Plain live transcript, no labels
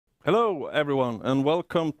Hello, everyone, and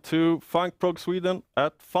welcome to funcprogsweden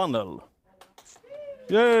at Funnel.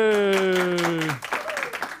 Yay!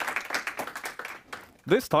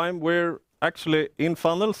 This time we're actually in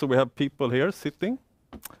Funnel, so we have people here sitting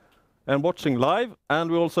and watching live,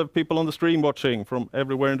 and we also have people on the stream watching from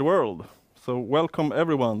everywhere in the world. So welcome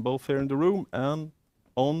everyone, both here in the room and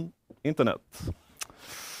on internet.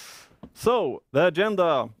 So, the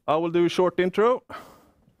agenda, I will do a short intro.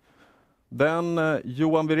 Then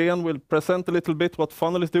Johan will present a little bit what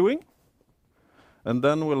Funnel is doing. And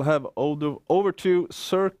then we'll have over to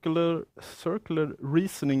circular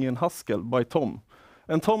reasoning in Haskell by Tom.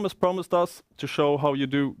 And Tom has promised us to show how you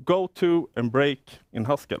do goto and break in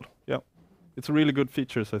Haskell. Yeah, it's really good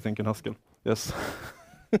features, I think, in Haskell. Yes.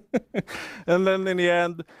 And then in the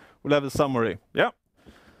end, we'll have a summary. Yeah.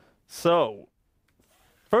 So,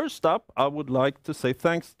 first up, I would like to say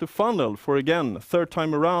thanks to Funnel for, again, third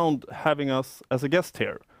time around having us as a guest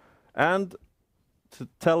here. And to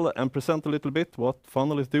tell and present a little bit what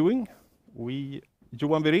Funnel is doing,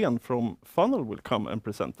 Johan from Funnel will come and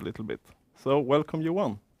present a little bit. So welcome,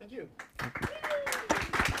 Johan. Thank you.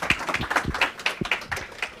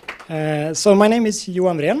 So my name is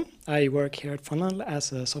Johan. I work here at Funnel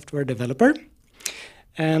as a software developer.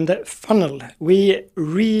 And Funnel, we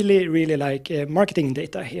really like marketing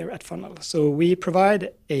data here at Funnel. So we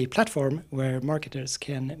provide a platform where marketers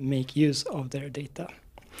can make use of their data.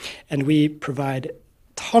 And we provide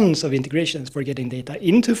tons of integrations for getting data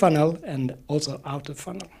into Funnel and also out of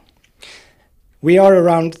Funnel. We are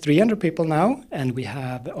around 300 people now, and we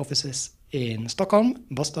have offices in Stockholm,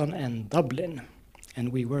 Boston, and Dublin.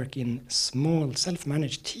 And we work in small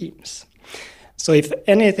self-managed teams. So if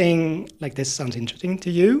anything like this sounds interesting to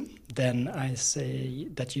you, then I say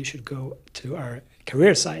that you should go to our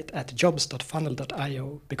career site at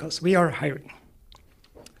jobs.funnel.io because we are hiring.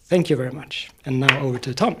 Thank you very much. And now over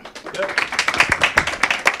to Tom.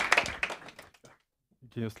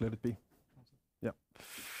 Just let it be. Yeah.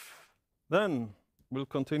 Then we'll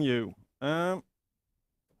continue.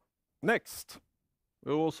 Next,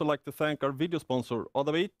 we would also like to thank our video sponsor,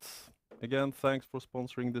 Oddabit. Again, thanks for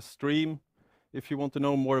sponsoring this stream. If you want to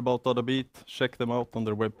know more about Oddabit, check them out on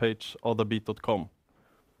their webpage, oddabit.com.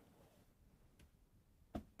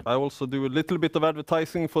 I also do a little bit of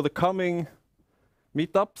advertising for the coming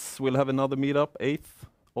meetups. We'll have another meetup, 8th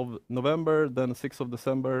of November, then 6th of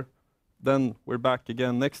December. Then we're back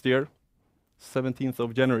again next year, 17th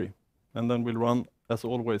of January. And then we'll run, as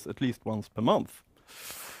always, at least once per month.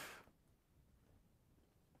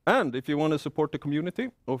 And if you want to support the community,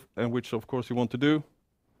 and which of course you want to do,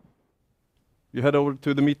 you head over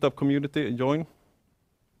to the meetup community and join.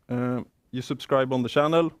 You subscribe on the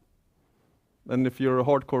channel. And if you're a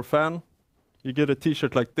hardcore fan, you get a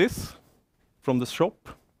t-shirt like this from the shop,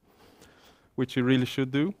 which you really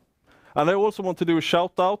should do. And I also want to do a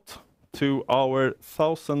shout out to our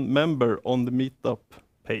 1,000 member on the meetup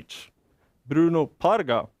page, Bruno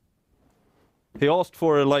Parga. He asked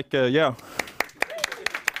for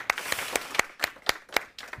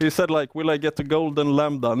He said will I get a golden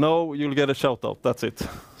lambda? No, you'll get a shout out, that's it.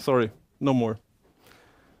 Sorry, no more.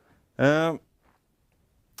 Then,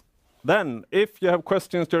 if you have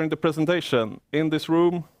questions during the presentation, in this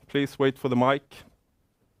room, please wait for the mic.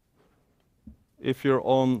 If you're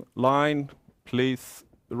online, please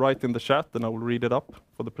write in the chat and I will read it up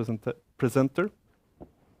for the presenter.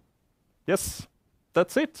 Yes,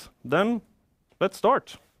 that's it. Then, let's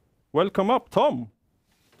start. Welcome up, Tom.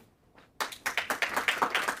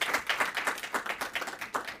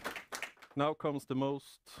 Now comes the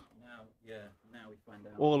most, now we find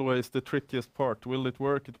out. Always the trickiest part. Will it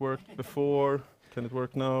work? It worked before. Can it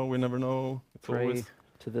work now? We never know. It's Pray always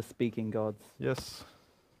to the speaking gods. Yes,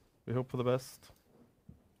 we hope for the best.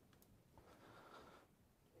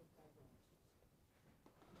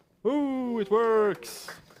 Ooh, it works.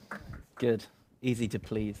 Good, easy to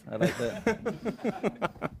please. I like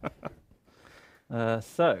that.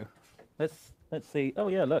 So, let's see. Oh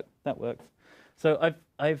yeah, look, that works. So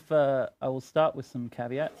I will start with some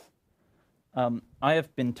caveats. I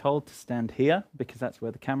have been told to stand here because that's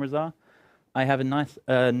where the cameras are. I have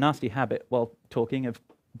a nasty habit while talking of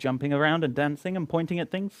jumping around and dancing and pointing at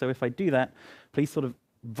things. So if I do that, please sort of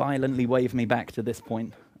violently wave me back to this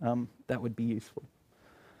point. That would be useful.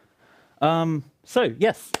 So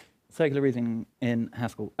yes, circular reasoning in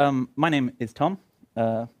Haskell. My name is Tom.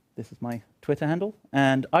 This is my Twitter handle,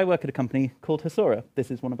 and I work at a company called Hasora. This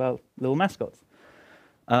is one of our little mascots.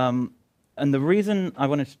 And the reason I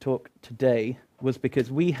wanted to talk today was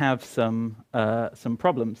because we have some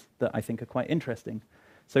problems that I think are quite interesting.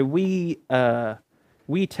 So we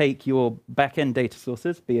take your back-end data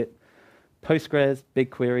sources, be it Postgres,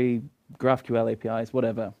 BigQuery, GraphQL APIs,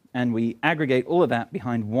 whatever. And we aggregate all of that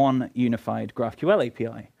behind one unified GraphQL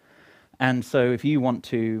API. And so if you want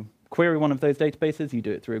to query one of those databases, you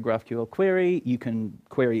do it through a GraphQL query. You can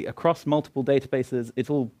query across multiple databases. It's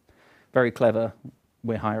all very clever.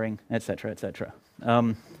 We're hiring, et cetera, et cetera.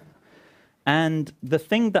 And the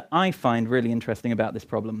thing that I find really interesting about this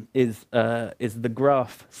problem is the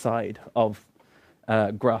graph side of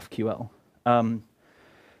GraphQL.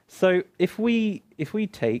 So if we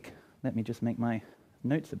take, let me just make my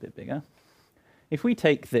notes a bit bigger. If we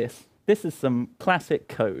take this is some classic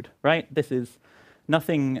code, right? This is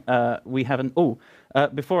nothing we haven't. Oh,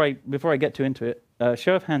 before I get into it,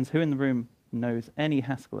 show of hands, who in the room knows any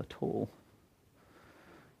Haskell at all?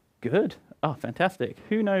 Good. Oh, fantastic.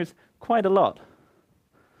 Who knows quite a lot?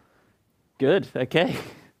 Good. Okay.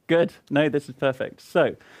 Good. No, this is perfect.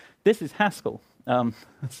 So, this is Haskell.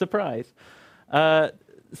 Surprise.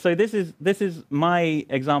 So this is my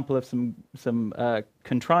example of some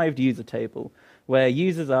contrived user table where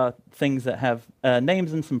users are things that have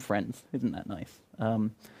names and some friends. Isn't that nice?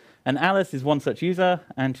 And Alice is one such user,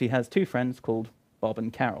 and she has two friends called Bob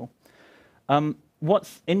and Carol.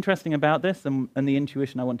 What's interesting about this and the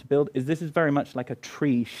intuition I want to build is this is very much like a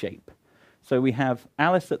tree shape. So we have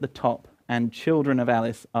Alice at the top, and children of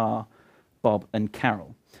Alice are Bob and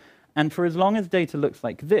Carol. And for as long as data looks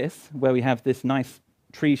like this, where we have this nice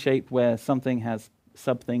tree shape where something has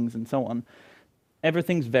sub-things and so on,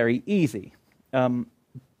 everything's very easy.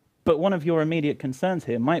 But one of your immediate concerns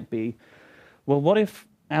here might be, well, what if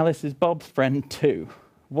Alice is Bob's friend too?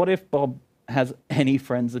 What if Bob has any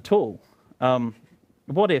friends at all?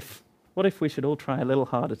 What if we should all try a little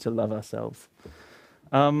harder to love ourselves?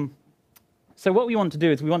 So what we want to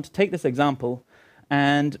do is we want to take this example,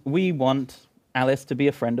 and we want Alice to be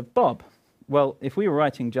a friend of Bob. Well, if we were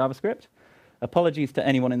writing JavaScript, apologies to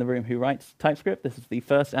anyone in the room who writes TypeScript. This is the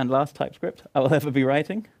first and last TypeScript I will ever be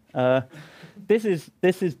writing. This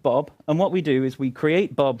is Bob, and what we do is we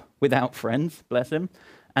create Bob without friends, bless him,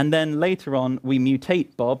 and then later on we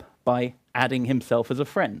mutate Bob by adding himself as a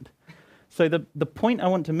friend. So the point I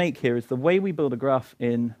want to make here is the way we build a graph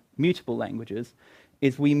in mutable languages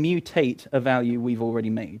is we mutate a value we've already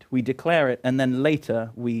made. We declare it, and then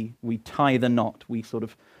later we tie the knot. We sort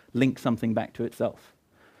of link something back to itself.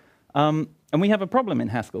 And we have a problem in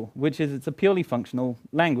Haskell, which is it's a purely functional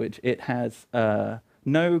language. It has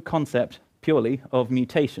no concept purely of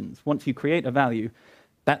mutations. Once you create a value,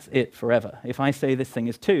 that's it forever. If I say this thing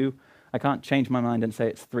is 2, I can't change my mind and say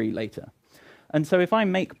it's 3 later. And so if I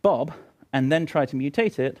make Bob and then try to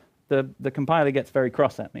mutate it, the compiler gets very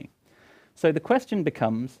cross at me. So the question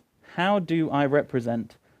becomes, how do I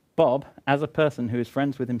represent Bob as a person who is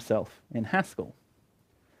friends with himself in Haskell?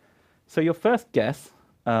 So your first guess,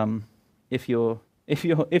 if you're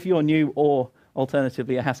new or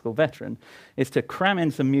alternatively a Haskell veteran, is to cram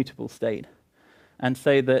in some mutable state and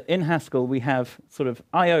say that in Haskell we have sort of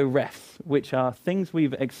IO refs, which are things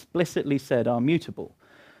we've explicitly said are mutable.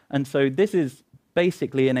 And so this is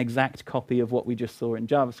basically an exact copy of what we just saw in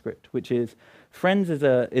JavaScript, which is friends is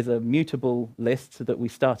a mutable list so that we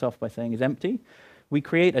start off by saying is empty. We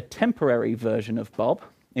create a temporary version of Bob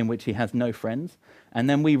in which he has no friends, and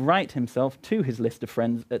then we write himself to his list of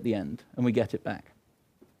friends at the end, and we get it back.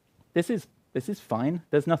 This is fine.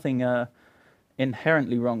 There's nothing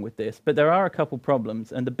inherently wrong with this, but there are a couple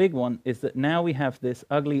problems, and the big one is that now we have this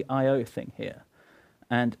ugly IO thing here.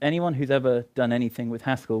 And anyone who's ever done anything with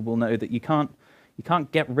Haskell will know that you can't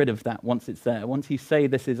get rid of that once it's there. Once you say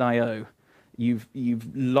this is IO, you've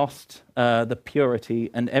lost the purity,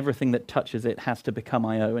 and everything that touches it has to become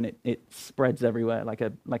IO, and it spreads everywhere like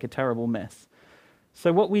a terrible mess.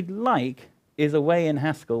 So what we'd like is a way in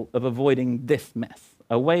Haskell of avoiding this mess,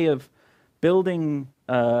 a way of building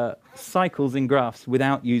cycles in graphs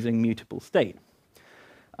without using mutable state.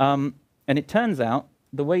 And it turns out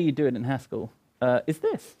the way you do it in Haskell is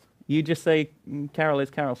this. You just say Carol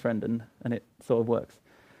is Carol's friend, and it sort of works.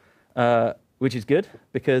 Which is good,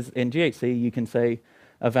 because in GHC you can say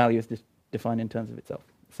a value is defined in terms of itself.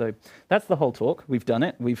 So that's the whole talk. We've done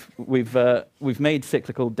it. We've made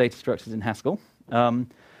cyclical data structures in Haskell.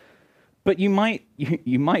 But you might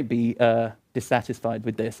be dissatisfied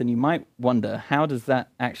with this, and you might wonder, how does that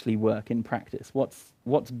actually work in practice?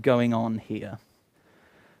 What's going on here?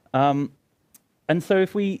 And so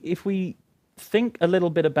if we think a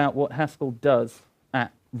little bit about what Haskell does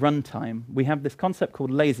at runtime, we have this concept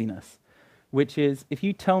called laziness, which is if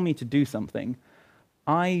you tell me to do something,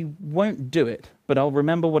 I won't do it, but I'll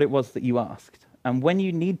remember what it was that you asked. And when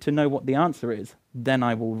you need to know what the answer is, then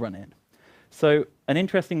I will run it. So an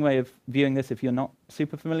interesting way of viewing this, if you're not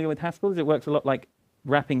super familiar with Haskell, is it works a lot like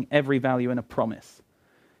wrapping every value in a promise.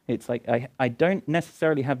 It's like, I don't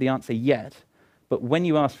necessarily have the answer yet, but when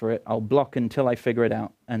you ask for it, I'll block until I figure it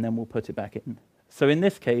out, and then we'll put it back in. So in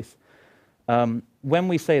this case, when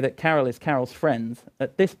we say that Carol is Carol's friends,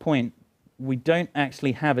 at this point, we don't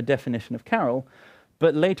actually have a definition of Carol,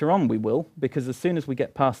 but later on we will, because as soon as we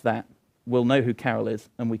get past that, we'll know who Carol is,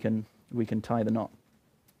 and we can tie the knot.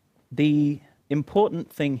 The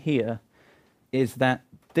important thing here is that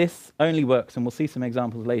this only works, and we'll see some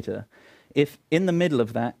examples later, if in the middle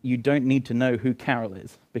of that, you don't need to know who Carol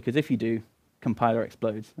is, because if you do, compiler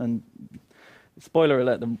explodes. And spoiler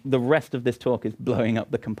alert, the rest of this talk is blowing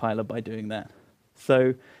up the compiler by doing that.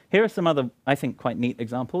 So here are some other, I think, quite neat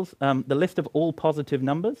examples. The list of all positive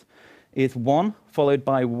numbers is 1 followed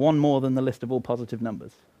by 1 more than the list of all positive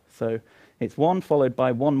numbers. So it's 1 followed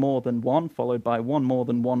by 1 more than 1, followed by 1 more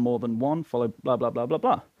than 1 more than 1, followed blah, blah, blah, blah,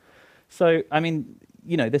 blah. So, I mean,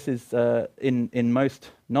 you know, this is, in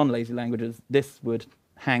most non-lazy languages, this would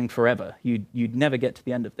hang forever. You'd never get to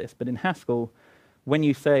the end of this. But in Haskell, when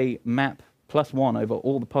you say map +1 over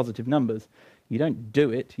all the positive numbers, you don't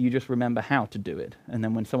do it, you just remember how to do it. And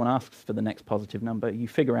then when someone asks for the next positive number, you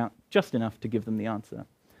figure out just enough to give them the answer.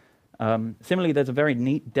 Similarly, there's a very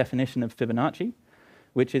neat definition of Fibonacci,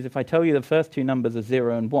 which is if I tell you the first 2 numbers are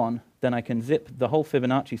 0 and 1, then I can zip the whole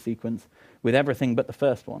Fibonacci sequence with everything but the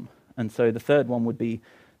first one. And so the third one would be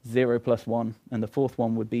 0 plus 1, and the fourth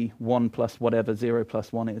one would be 1 plus whatever 0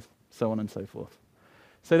 plus 1 is, so on and so forth.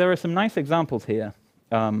 So there are some nice examples here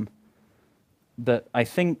that I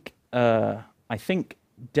think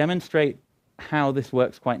demonstrate how this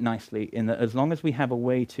works quite nicely, in that as long as we have a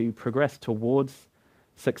way to progress towards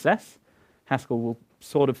success, Haskell will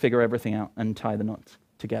sort of figure everything out and tie the knots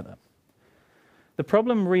together. The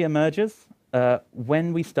problem re-emerges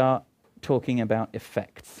when we start talking about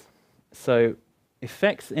effects. So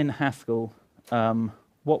effects in Haskell,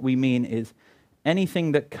 what we mean is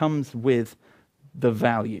anything that comes with the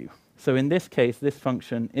value. So in this case, this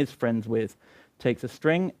function is friends with, takes a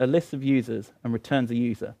string, a list of users, and returns a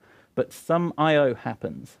user. But some I/O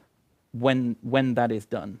happens when that is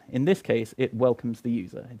done. In this case, it welcomes the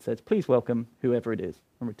user. It says, please welcome whoever it is,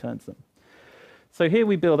 and returns them. So here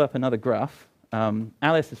we build up another graph.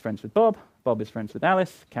 Alice is friends with Bob. Bob is friends with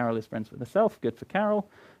Alice. Carol is friends with herself. Good for Carol.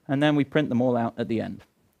 And then we print them all out at the end.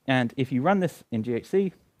 And if you run this in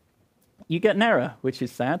GHC, you get an error, which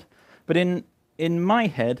is sad. But in my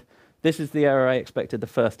head, this is the error I expected the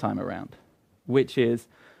first time around, which is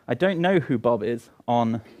I don't know who Bob is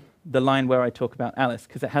on the line where I talk about Alice,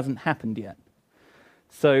 because it hasn't happened yet.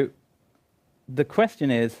 So the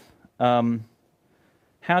question is,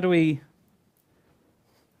 how do we...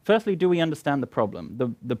 Firstly, do we understand the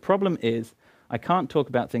problem? The problem is I can't talk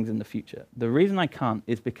about things in the future. The reason I can't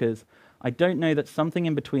is because I don't know that something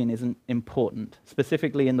in between isn't important,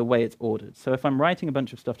 specifically in the way it's ordered. So if I'm writing a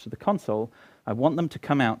bunch of stuff to the console, I want them to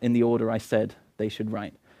come out in the order I said they should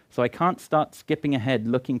write. So I can't start skipping ahead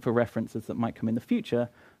looking for references that might come in the future.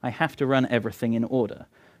 I have to run everything in order.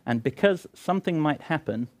 And because something might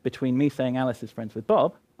happen between me saying Alice is friends with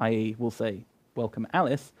Bob, i.e. we'll say welcome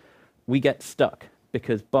Alice, we get stuck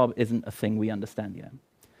because Bob isn't a thing we understand yet.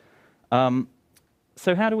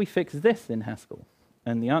 So how do we fix this in Haskell?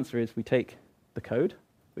 And the answer is we take the code,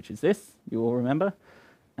 which is this, you all remember,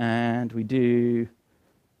 and we do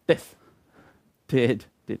this. Did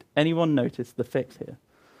anyone notice the fix here?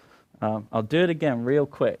 I'll do it again real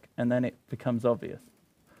quick, and then it becomes obvious.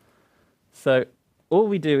 So all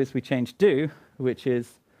we do is we change do, which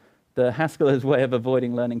is the Haskellers' way of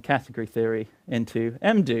avoiding learning category theory, into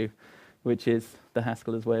mdo, which is the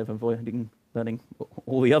Haskellers' way of avoiding learning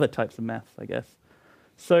all the other types of maths, I guess.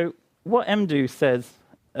 So what mdo says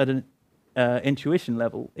at an intuition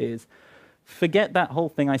level is, forget that whole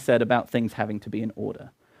thing I said about things having to be in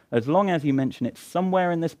order. As long as you mention it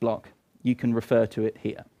somewhere in this block, you can refer to it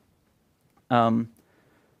here.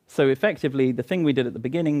 So effectively, the thing we did at the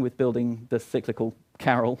beginning with building the cyclical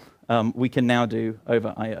Carol, we can now do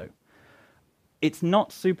over I/O. It's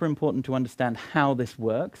not super important to understand how this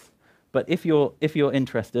works, but if you're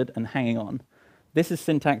interested and hanging on, this is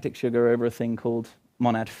syntactic sugar over a thing called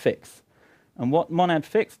MonadFix. And what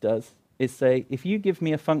MonadFix does is say, if you give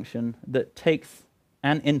me a function that takes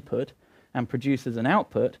an input and produces an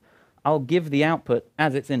output, I'll give the output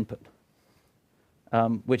as its input,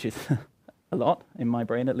 which is a lot, in my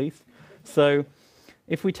brain at least. So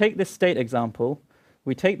if we take this state example,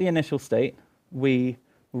 we take the initial state, we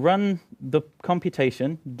run the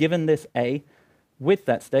computation given this A with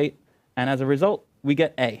that state, and as a result, we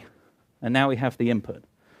get A. And now we have the input.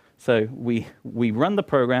 So we run the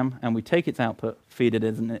program, and we take its output, feed it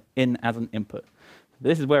in as an input.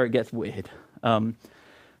 This is where it gets weird.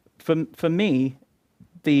 For me,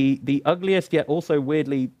 the ugliest yet also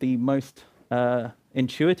weirdly the most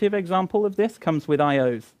intuitive example of this comes with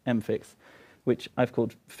IO's mfix, which I've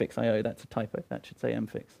called fix.io. That's a typo. That should say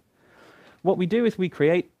mfix. What we do is we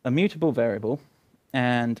create a mutable variable,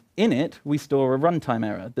 and in it we store a runtime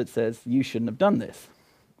error that says you shouldn't have done this.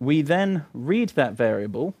 We then read that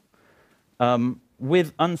variable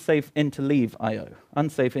with unsafe interleave IO.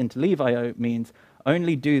 Unsafe interleave IO means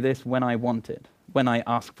only do this when I want it, when I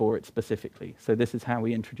ask for it specifically. So this is how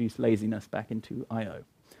we introduce laziness back into IO.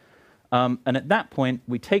 And at that point,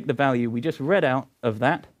 we take the value we just read out of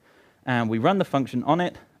that, and we run the function on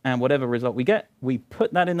it, and whatever result we get, we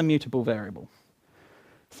put that in the mutable variable.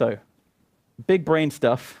 So big brain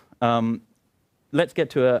stuff. Let's get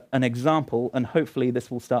to an example, and hopefully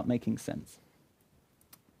this will start making sense.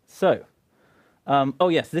 So, oh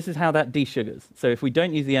yes, this is how that desugars. So if we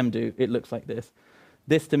don't use the mdo, it looks like this.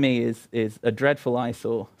 This to me is a dreadful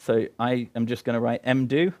eyesore. So I am just going to write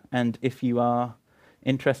mdo, and if you are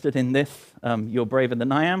interested in this, you're braver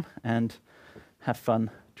than I am, and have fun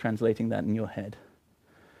translating that in your head.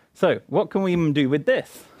 So what can we do with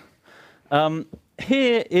this?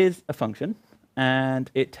 Here is a function, and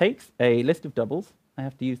it takes a list of doubles. I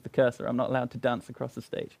have to use the cursor. I'm not allowed to dance across the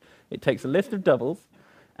stage. It takes a list of doubles,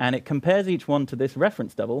 and it compares each one to this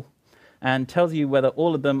reference double, and tells you whether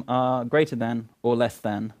all of them are greater than or less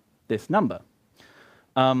than this number.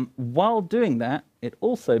 While doing that, it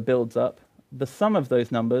also builds up the sum of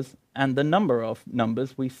those numbers and the number of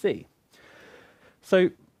numbers we see. So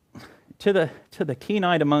to the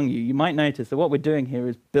keen-eyed among you, you might notice that what we're doing here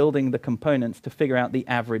is building the components to figure out the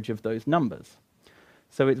average of those numbers.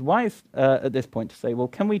 So it's wise at this point to say, well,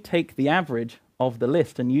 can we take the average of the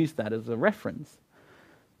list and use that as a reference?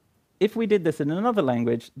 If we did this in another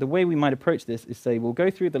language, the way we might approach this is say, we'll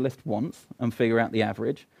go through the list once and figure out the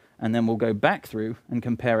average, and then we'll go back through and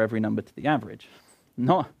compare every number to the average.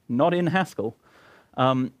 Not in Haskell,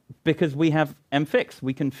 because we have mfix.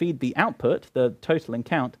 We can feed the output, the total and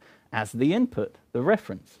count, as the input, the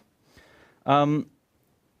reference.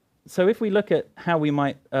 So if we look at how we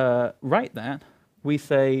might write that, we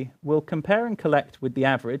say, we'll compare and collect with the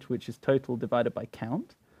average, which is total divided by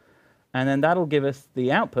count, and then that'll give us the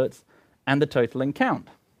outputs and the total and count.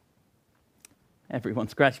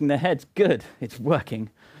 Everyone's scratching their heads. Good, it's working.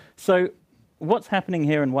 So what's happening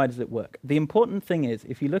here and why does it work? The important thing is,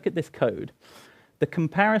 if you look at this code, the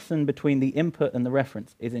comparison between the input and the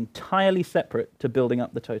reference is entirely separate to building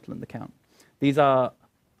up the total and the count. These are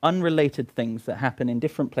unrelated things that happen in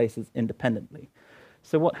different places independently.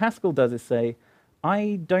 So what Haskell does is say,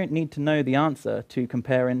 I don't need to know the answer to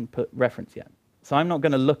compare input reference yet. So I'm not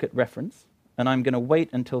going to look at reference, and I'm going to wait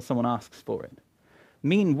until someone asks for it.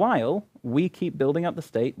 Meanwhile, we keep building up the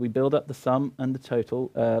state. We build up the sum and the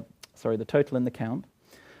total, the total and the count.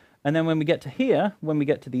 And then when we get to here, when we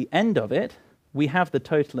get to the end of it, we have the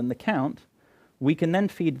total and the count. We can then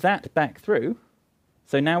feed that back through.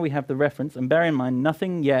 So now we have the reference, and bear in mind,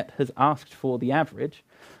 nothing yet has asked for the average.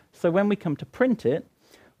 So when we come to print it,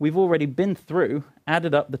 we've already been through,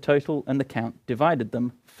 added up the total and the count, divided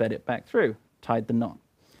them, fed it back through, tied the knot.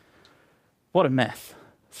 What a mess.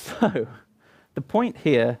 So the point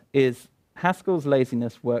here is Haskell's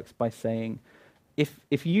laziness works by saying,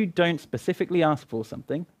 if you don't specifically ask for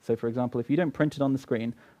something, so for example, if you don't print it on the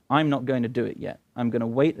screen, I'm not going to do it yet. I'm going to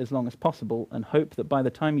wait as long as possible and hope that by the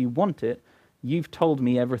time you want it, you've told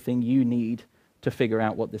me everything you need to figure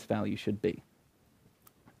out what this value should be.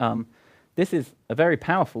 This is a very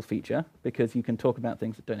powerful feature because you can talk about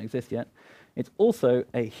things that don't exist yet. It's also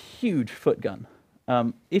a huge foot gun.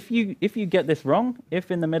 If you get this wrong,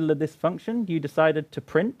 if in the middle of this function you decided to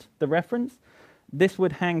print the reference, this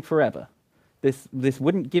would hang forever. This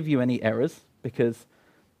wouldn't give you any errors because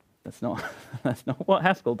that's not what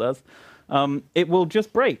Haskell does. It will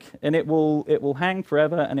just break, and it will hang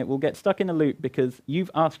forever, and it will get stuck in a loop because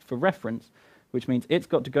you've asked for reference, which means it's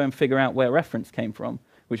got to go and figure out where reference came from,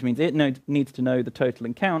 which means it needs to know the total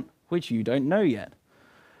and count, which you don't know yet.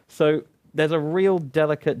 So there's a real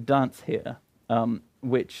delicate dance here,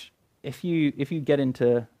 which if you get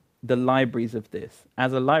into the libraries of this,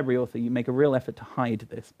 as a library author, you make a real effort to hide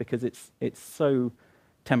this because it's so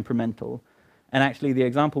temperamental. And actually, the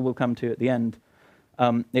example we'll come to at the end,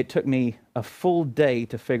 it took me a full day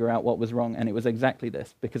to figure out what was wrong, and it was exactly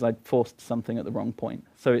this, because I'd forced something at the wrong point.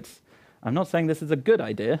 So I'm not saying this is a good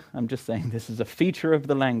idea, I'm just saying this is a feature of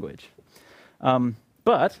the language.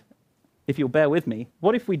 But, if you'll bear with me,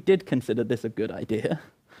 what if we did consider this a good idea?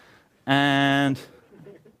 And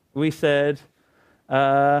we said,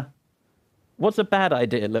 what's a bad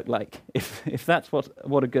idea look like? If that's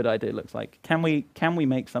what a good idea looks like, can we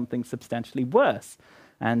make something substantially worse,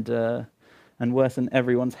 and worsen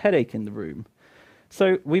everyone's headache in the room?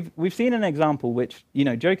 So we've seen an example which,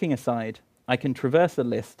 joking aside, I can traverse a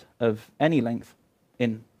list of any length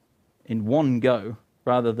in one go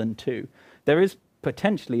rather than two. There is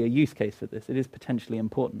potentially a use case for this. It is potentially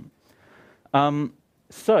important.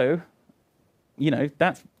 So,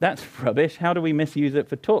 that's rubbish. How do we misuse it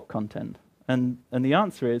for talk content? And the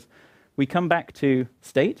answer is, we come back to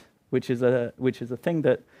state, which is a thing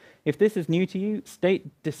that, if this is new to you,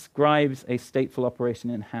 state describes a stateful operation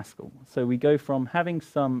in Haskell. So we go from having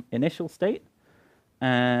some initial state,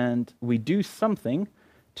 and we do something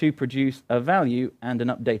to produce a value and an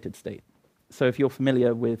updated state. So if you're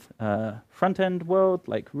familiar with front-end world,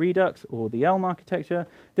 like Redux or the Elm architecture,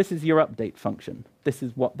 this is your update function. This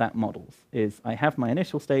is what that models, is I have my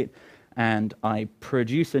initial state, and I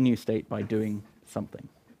produce a new state by doing something.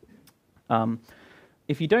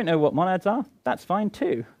 If you don't know what monads are, that's fine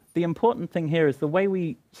too. The important thing here is the way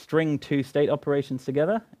we string two state operations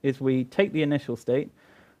together is we take the initial state,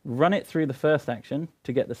 run it through the first action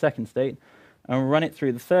to get the second state, and run it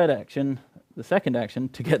through the second action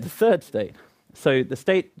to get the third state. So the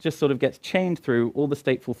state just sort of gets chained through all the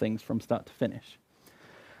stateful things from start to finish.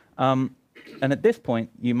 And at this point,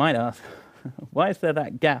 you might ask, why is there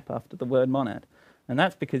that gap after the word monad? And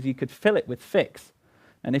that's because you could fill it with fix.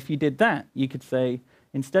 And if you did that, you could say,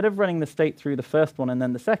 instead of running the state through the first one and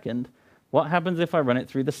then the second, what happens if I run it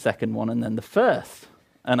through the second one and then the first?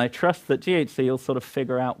 And I trust that GHC will sort of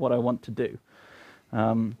figure out what I want to do.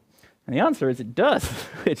 And the answer is it does,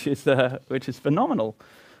 which is phenomenal.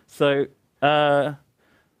 So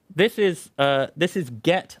this is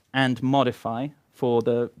get and modify for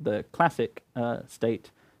the classic state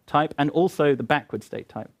type, and also the backward state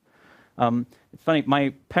type. It's funny,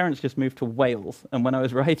 my parents just moved to Wales, and when I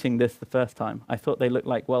was writing this the first time, I thought they looked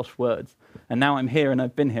like Welsh words. And now I'm here, and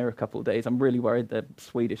I've been here a couple of days. I'm really worried they're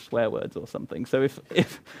Swedish swear words or something. So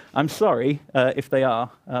if I'm sorry if they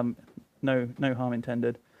are, no harm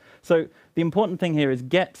intended. So the important thing here is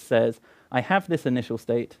get says, I have this initial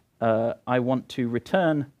state. I want to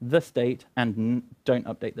return the state and don't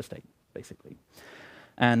update the state, basically.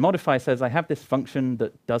 And modify says, I have this function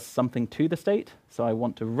that does something to the state, so I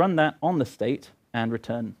want to run that on the state and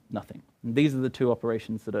return nothing. And these are the two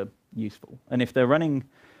operations that are useful. And if they're running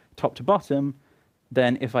top to bottom,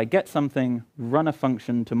 then if I get something, run a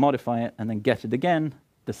function to modify it, and then get it again,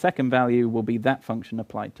 the second value will be that function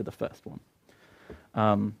applied to the first one.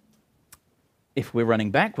 If we're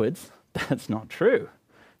running backwards, that's not true.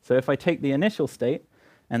 So if I take the initial state,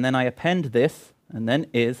 and then I append this, and then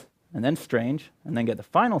is, and then strange, and then get the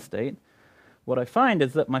final state, what I find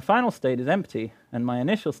is that my final state is empty, and my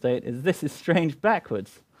initial state is this is strange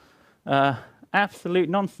backwards. Absolute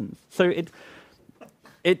nonsense. So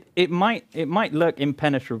it might look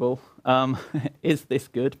impenetrable. Is this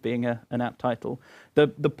good, being an app title? The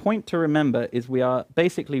point to remember is we are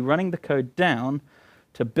basically running the code down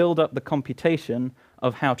to build up the computation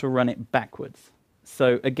of how to run it backwards.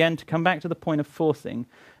 So again, to come back to the point of forcing,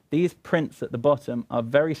 these prints at the bottom are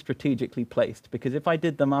very strategically placed, because if I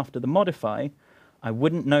did them after the modify, I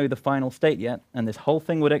wouldn't know the final state yet, and this whole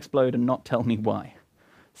thing would explode and not tell me why.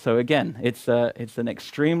 So again, it's an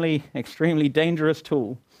extremely, extremely dangerous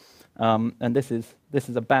tool, and this is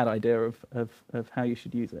a bad idea of how you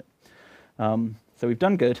should use it. So we've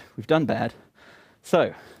done good, we've done bad.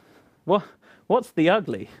 So what's the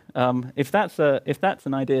ugly? If that's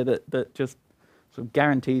an idea that just sort of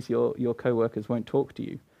guarantees your coworkers won't talk to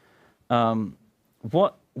you,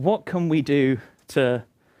 what can we do to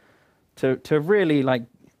really, like,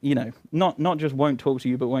 not just won't talk to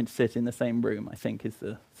you, but won't sit in the same room, I think is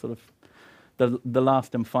the sort of the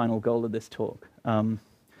last and final goal of this talk.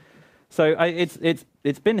 So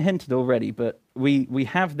it's been hinted already, but we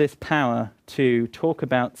have this power to talk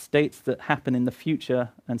about states that happen in the future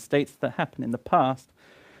and states that happen in the past.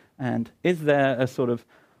 And is there a sort of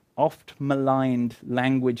oft maligned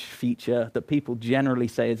language feature that people generally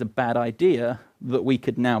say is a bad idea that we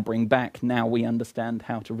could now bring back? Now we understand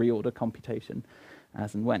how to reorder computation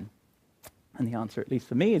as and when. And the answer, at least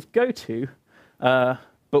for me, is goto,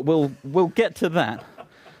 but we'll get to that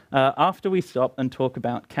after we stop and talk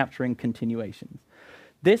about capturing continuations.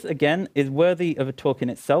 This, again, is worthy of a talk in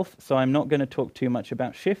itself, so I'm not going to talk too much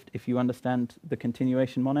about shift. If you understand the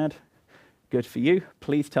continuation monad, good for you.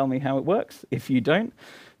 Please tell me how it works. If you don't,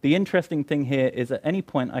 the interesting thing here is at any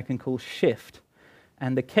point I can call shift,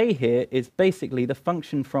 and the k here is basically the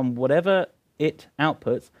function from whatever it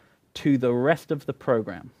outputs to the rest of the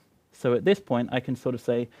program. So at this point, I can sort of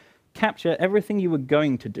say, capture everything you were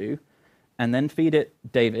going to do, and then feed it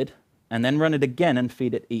David, and then run it again and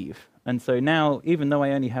feed it Eve. And so now, even though I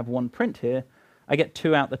only have one print here, I get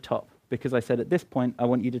 2 out the top, because I said at this point, I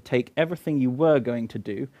want you to take everything you were going to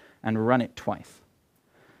do and run it twice.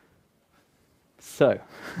 So,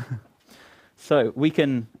 so we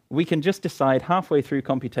can just decide halfway through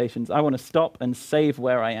computations, I want to stop and save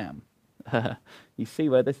where I am. You see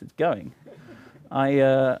where this is going.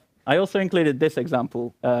 I also included this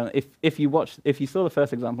example. If you saw the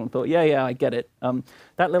first example and thought, yeah, I get it.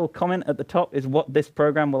 That little comment at the top is what this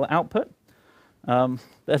program will output.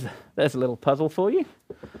 There's a little puzzle for you.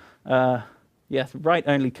 Yes,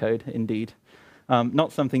 write-only code, indeed.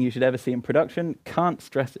 Not something you should ever see in production. Can't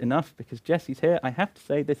stress enough, because Jesse's here. I have to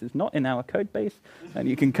say, this is not in our code base, and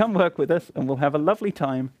you can come work with us, and we'll have a lovely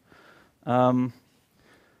time.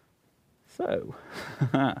 So,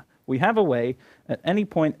 we have a way at any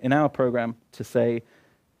point in our program to say,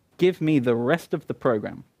 give me the rest of the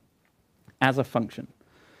program as a function.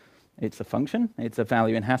 It's a function, it's a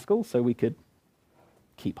value in Haskell, so we could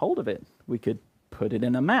keep hold of it. We could put it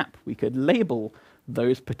in a map. We could label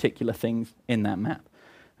those particular things in that map.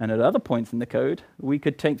 And at other points in the code, we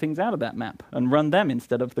could take things out of that map and run them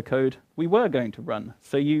instead of the code we were going to run.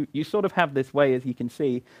 So you sort of have this way, as you can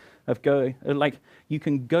see, of you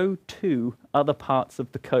can go to other parts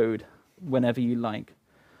of the code whenever you like.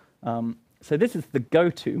 So this is the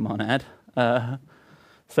goto monad.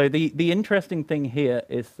 So the interesting thing here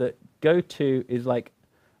is that goto is like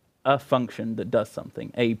a function that does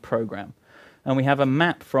something, a program. And we have a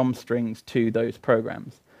map from strings to those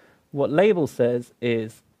programs. What label says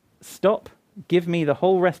is, stop, give me the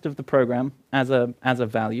whole rest of the program as a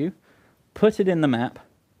value, put it in the map,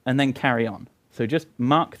 and then carry on. So just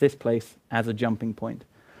mark this place as a jumping point.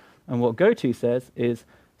 And what goto says is,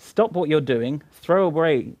 stop what you're doing, throw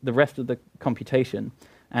away the rest of the computation,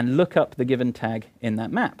 and look up the given tag in that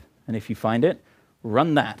map. And if you find it,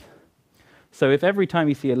 run that. So if every time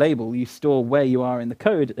you see a label, you store where you are in the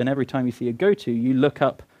code, and every time you see a goto, you look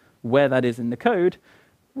up where that is in the code,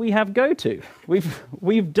 we have goto.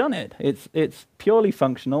 We've done it. It's purely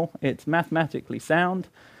functional. It's mathematically sound.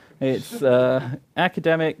 It's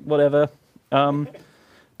academic, whatever.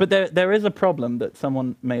 But there is a problem that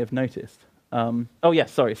someone may have noticed. Oh,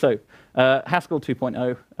 yes, sorry. So Haskell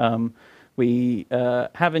 2.0, we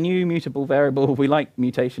have a new mutable variable. We like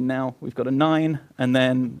mutation now. We've got a 9, and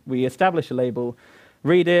then we establish a label,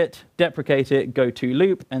 read it, deprecate it, go to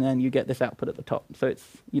loop, and then you get this output at the top. So it's,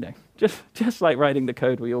 just like writing the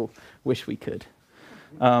code we all wish we could.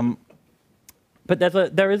 But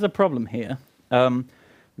there is a problem here,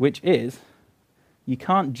 which is you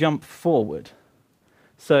can't jump forward.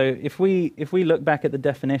 So if we look back at the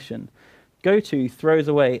definition, goto throws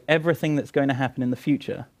away everything that's going to happen in the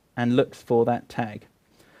future and looks for that tag.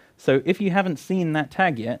 So if you haven't seen that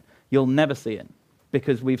tag yet, you'll never see it,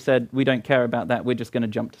 because we've said we don't care about that, we're just going to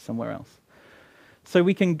jump to somewhere else. So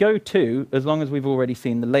we can go to as long as we've already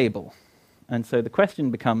seen the label. And so the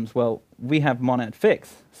question becomes, well, we have MonadFix,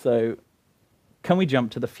 so can we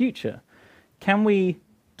jump to the future? Can we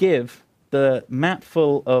give the map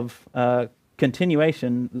full of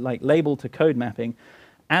continuation, like label to code mapping,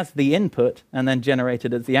 as the input and then generate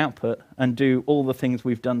it as the output and do all the things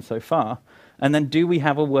we've done so far? And then do we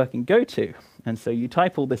have a working goto? And so you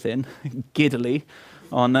type all this in giddily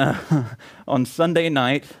on Sunday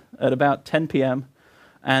night at about 10 p.m.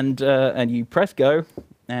 and you press go,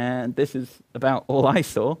 and this is about all I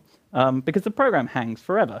saw, because the program hangs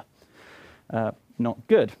forever. Not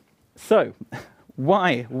good. So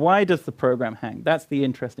why does the program hang? That's the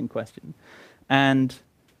interesting question. And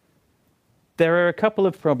there are a couple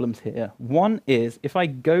of problems here. One is, if I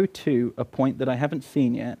go to a point that I haven't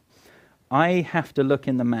seen yet, I have to look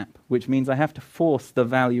in the map, which means I have to force the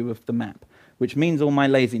value of the map, which means all my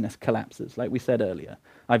laziness collapses, like we said earlier.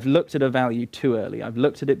 I've looked at a value too early. I've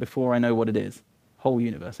looked at it before I know what it is. Whole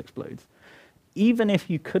universe explodes. Even if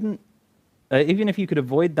you could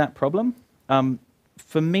avoid that problem,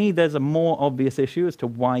 for me, there's a more obvious issue as to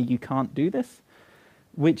why you can't do this,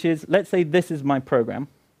 which is, let's say this is my program.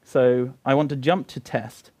 So I want to jump to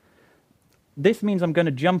test. This means I'm going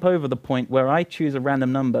to jump over the point where I choose a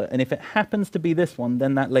random number, and if it happens to be this one,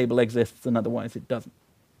 then that label exists, and otherwise it doesn't.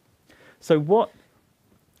 So what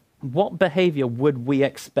behavior would we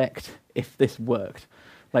expect if this worked?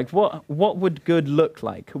 Like, what would good look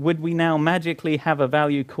like? Would we now magically have a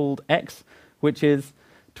value called x, which is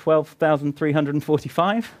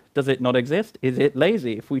 12,345? Does it not exist? Is it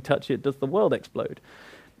lazy? If we touch it, does the world explode?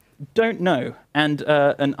 Don't know, and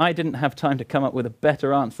I didn't have time to come up with a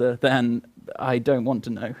better answer than I don't want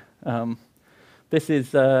to know. This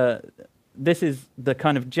is the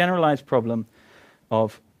kind of generalized problem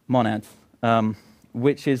of monads,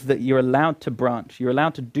 which is that you're allowed to branch. You're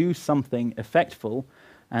allowed to do something effectful,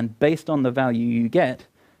 and based on the value you get,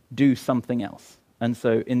 do something else. And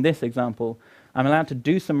so in this example, I'm allowed to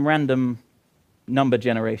do some random number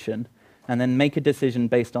generation and then make a decision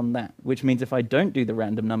based on that, which means if I don't do the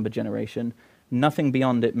random number generation, nothing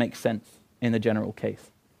beyond it makes sense in the general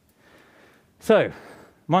case. So,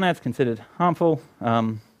 monads considered harmful.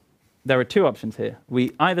 There are two options here.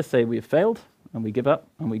 We either say we have failed, and we give up,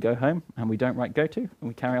 and we go home, and we don't write goto, and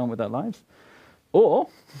we carry on with our lives. Or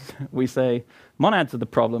we say, monads are the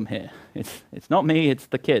problem here. It's not me, it's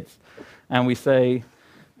the kids. And we say,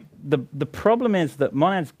 the problem is that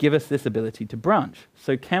monads give us this ability to branch.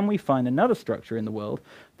 So can we find another structure in the world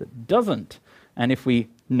that doesn't? And if we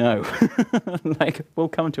know, like, we'll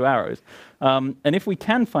come to arrows. And if we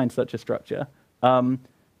can find such a structure,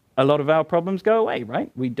 a lot of our problems go away,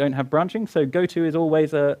 right? We don't have branching, so goto is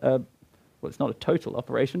always well, it's not a total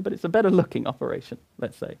operation, but it's a better looking operation,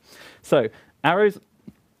 let's say. So arrows,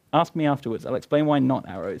 ask me afterwards. I'll explain why not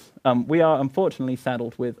arrows. We are unfortunately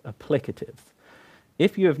saddled with applicatives.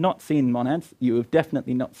 If you have not seen monads, you have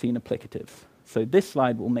definitely not seen applicatives. So this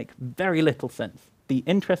slide will make very little sense. The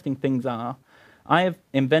interesting things are, I have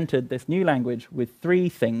invented this new language with three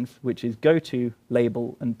things, which is goto,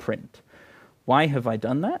 label, and print. Why have I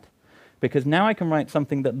done that? Because now I can write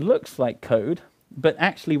something that looks like code, but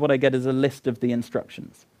actually what I get is a list of the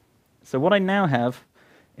instructions. So what I now have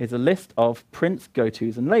is a list of prints,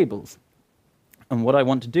 gotos, and labels. And what I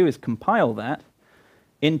want to do is compile that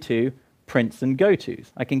into prints and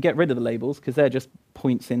gotos. I can get rid of the labels because they're just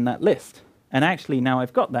points in that list. And actually now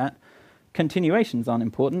I've got that, continuations aren't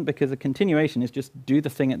important because a continuation is just do the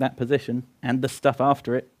thing at that position and the stuff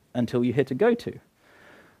after it until you hit a goto.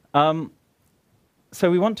 So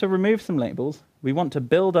we want to remove some labels. We want to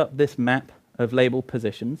build up this map of label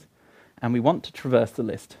positions, and we want to traverse the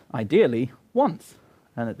list, ideally once.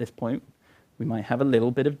 And at this point, we might have a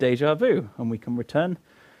little bit of deja vu, and we can return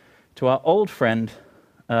to our old friend,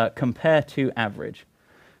 compare to average.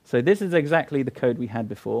 So this is exactly the code we had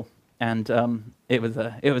before, and it was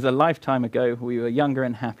a lifetime ago. We were younger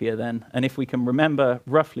and happier then, and if we can remember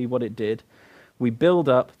roughly what it did, we build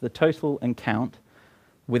up the total and count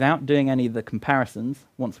without doing any of the comparisons.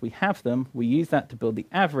 Once we have them, we use that to build the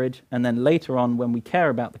average, and then later on, when we care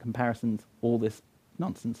about the comparisons, all this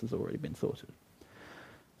nonsense has already been sorted.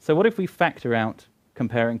 So what if we factor out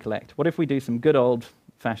compare and collect? What if we do some good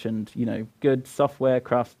old-fashioned, good software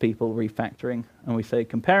craftspeople refactoring, and we say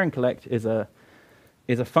compare and collect is a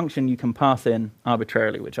function you can pass in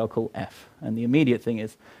arbitrarily, which I'll call f. And the immediate thing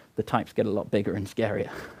is the types get a lot bigger and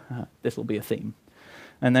scarier. This will be a theme.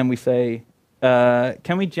 And then we say,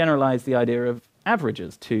 can we generalize the idea of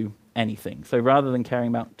averages to anything? So rather than caring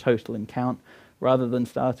about total and count, rather than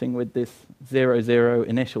starting with this 0, 0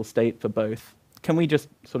 initial state for both, can we just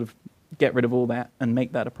sort of get rid of all that and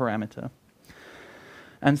make that a parameter?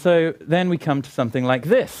 And so then we come to something like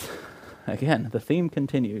this. Again, the theme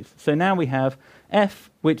continues. So now we have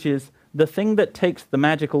f, which is the thing that takes the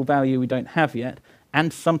magical value we don't have yet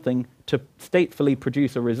and something to statefully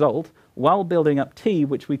produce a result, while building up t,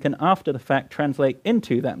 which we can after the fact translate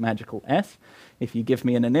into that magical s. If you give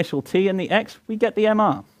me an initial t and the x, we get the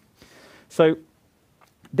mr. So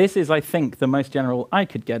this is, I think, the most general I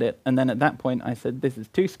could get it, and then at that point I said, this is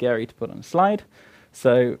too scary to put on a slide.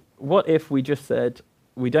 So what if we just said,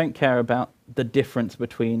 we don't care about the difference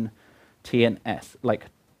between t and s, like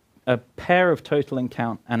a pair of total and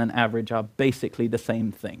count and an average are basically the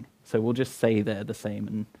same thing. So we'll just say they're the same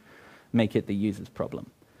and make it the user's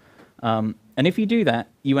problem. And if you do that,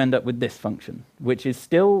 you end up with this function, which is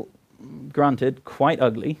still, granted, quite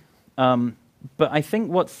ugly. But I think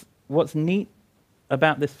what's neat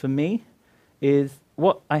about this for me is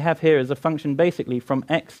what I have here is a function basically from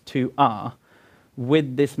x to r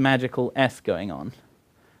with this magical s going on.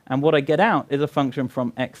 And what I get out is a function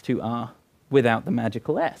from x to r without the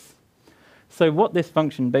magical s. So what this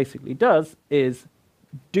function basically does is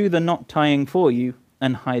do the knot tying for you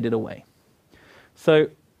and hide it away. So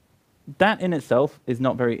that in itself is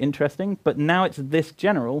not very interesting, but now it's this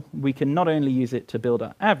general, we can not only use it to build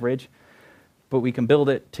our average, but we can build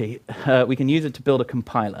it to we can use it to build a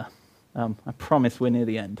compiler. I promise we're near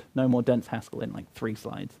the end. No more dense Haskell in like 3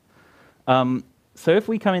 slides. So if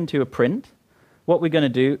we come into a print, what we're going to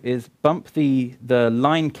do is bump the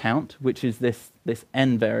line count, which is this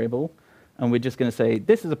n variable, and we're just going to say,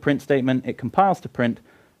 this is a print statement, it compiles to print,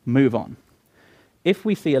 move on. If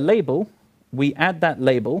we see a label, we add that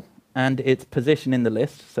label and its position in the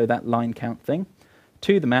list, so that line count thing,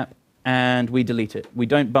 to the map, and we delete it. We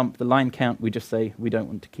don't bump the line count, we just say we don't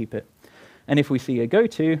want to keep it. And if we see a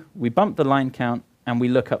goto, we bump the line count and we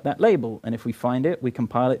look up that label. And if we find it, we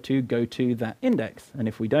compile it to go to that index. And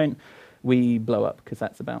if we don't, we blow up, because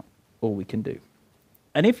that's about all we can do.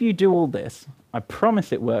 And if you do all this, I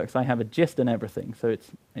promise it works. I have a gist and everything, so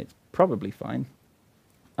it's probably fine.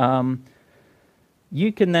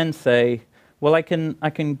 You can then say, well, I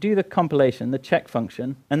can do the compilation, the check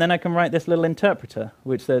function, and then I can write this little interpreter,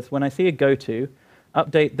 which says, when I see a goto,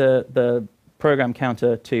 update the program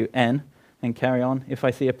counter to n, and carry on. If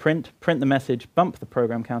I see a print the message, bump the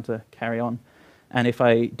program counter, carry on. And if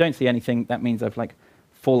I don't see anything, that means I've like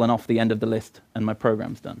fallen off the end of the list and my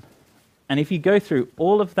program's done. And if you go through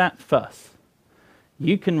all of that fuss,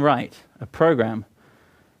 you can write a program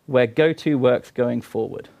where goto works going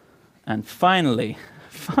forward. And finally,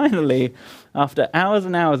 after hours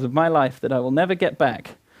and hours of my life that I will never get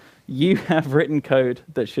back, you have written code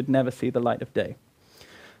that should never see the light of day.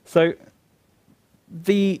 So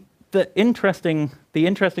the interesting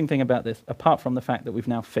thing about this, apart from the fact that we've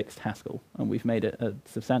now fixed Haskell and we've made it a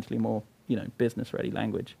substantially more business-ready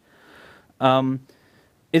language,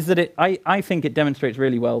 is that I think it demonstrates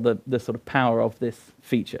really well the sort of power of this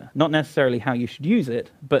feature. Not necessarily how you should use it,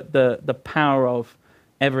 but the power of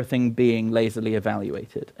everything being lazily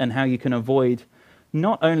evaluated, and how you can avoid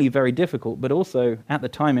not only very difficult, but also, at the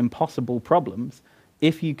time, impossible problems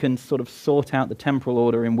if you can sort of sort out the temporal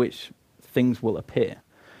order in which things will appear.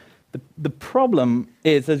 The problem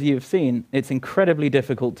is, as you've seen, it's incredibly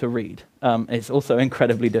difficult to read. It's also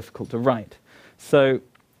incredibly difficult to write. So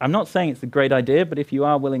I'm not saying it's a great idea, but if you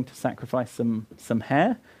are willing to sacrifice some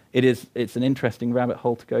hair, it's an interesting rabbit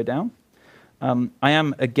hole to go down. I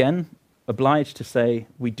am, again, obliged to say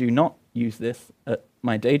we do not use this at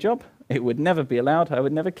my day job. It would never be allowed. I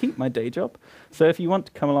would never keep my day job. So if you want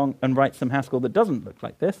to come along and write some Haskell that doesn't look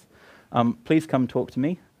like this, please come talk to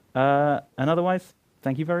me. And otherwise,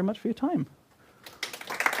 thank you very much for your time.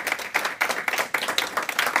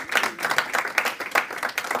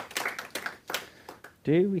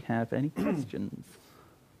 Do we have any questions?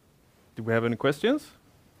 Do we have any questions?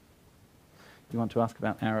 You want to ask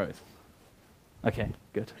about arrows? Okay,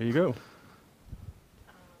 good. Here you go.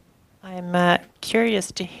 I'm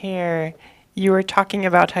curious to hear, you were talking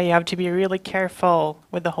about how you have to be really careful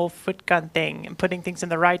with the whole foot gun thing and putting things in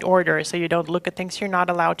the right order so you don't look at things you're not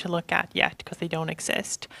allowed to look at yet because they don't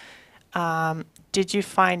exist. Did you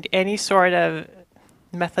find any sort of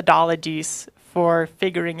methodologies for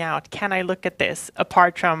figuring out, can I look at this,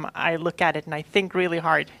 apart from I look at it and I think really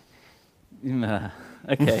hard?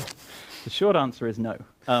 Okay. The short answer is no.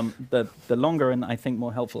 The longer and I think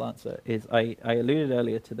more helpful answer is I alluded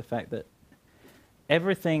earlier to the fact that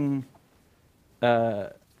everything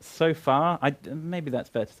so far, maybe that's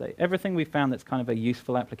fair to say, everything we've found that's kind of a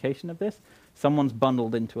useful application of this, someone's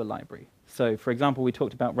bundled into a library. So for example, we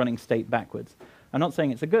talked about running state backwards. I'm not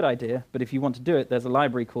saying it's a good idea, but if you want to do it, there's a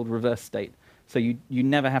library called reverse state. So you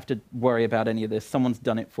never have to worry about any of this. Someone's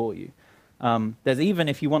done it for you. There's even,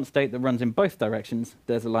 if you want state that runs in both directions,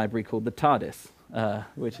 there's a library called the Tardis,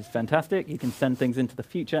 which is fantastic. You can send things into the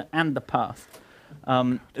future and the past.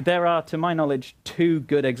 There are, to my knowledge, 2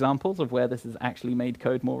 good examples of where this has actually made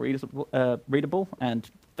code more readable, and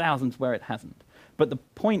thousands where it hasn't. But the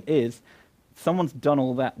point is, someone's done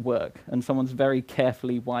all that work, and someone's very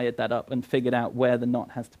carefully wired that up and figured out where the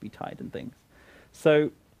knot has to be tied and things.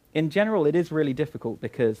 So in general, it is really difficult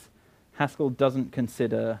because Haskell doesn't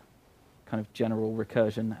consider kind of general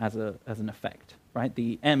recursion as an effect, right?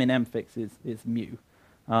 The m in mfix is mu.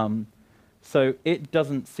 So it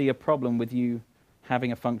doesn't see a problem with you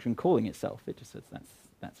having a function calling itself. It just says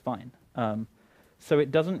that's fine. So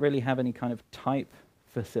it doesn't really have any kind of type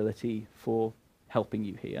facility for helping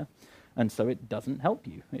you here, and so it doesn't help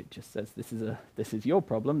you. It just says this is your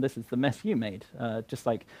problem. This is the mess you made. Just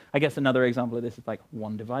like, I guess another example of this is like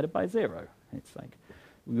 1 divided by 0. It's like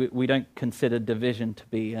we don't consider division to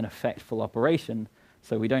be an effectful operation,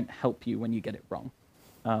 so we don't help you when you get it wrong.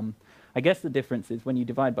 I guess the difference is when you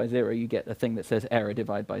divide by 0, you get a thing that says error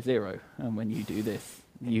divide by 0, and when you do this,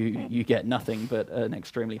 you get nothing but an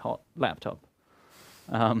extremely hot laptop.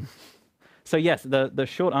 So yes, the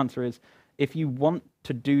short answer is, if you want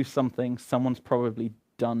to do something, someone's probably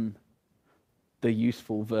done the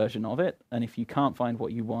useful version of it, and if you can't find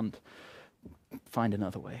what you want, find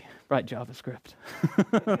another way. Write JavaScript.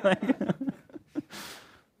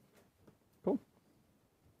 Cool.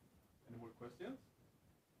 Any more questions?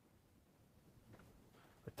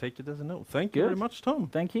 I take it as a no. Thank Good. you very much, Tom.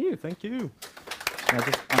 Thank you. Thank you. I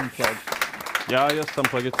just unplug. Yeah, just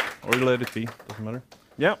unplug it or let it be. Doesn't matter.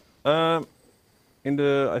 Yeah.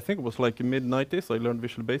 I think it was like in mid-90s, I learned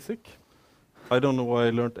Visual Basic. I don't know why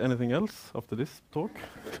I learned anything else after this talk.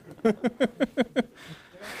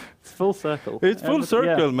 It's full circle. It's full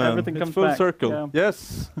circle, man. Everything it's comes full back. circle. Yeah.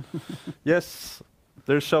 Yes, yes.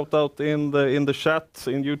 There's shout out in the chat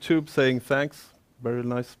in YouTube saying thanks. Very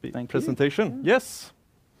nice Thank you. presentation. Yes.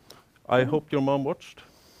 I hope your mom watched.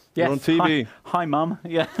 Yes. You're on TV. Hi, Mum.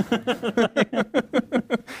 Yeah.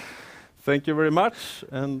 Thank you very much,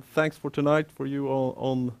 and thanks for tonight for you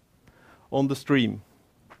all on the stream.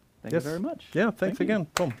 Thank you very much. Yeah, thanks Thank you. again,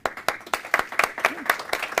 Tom.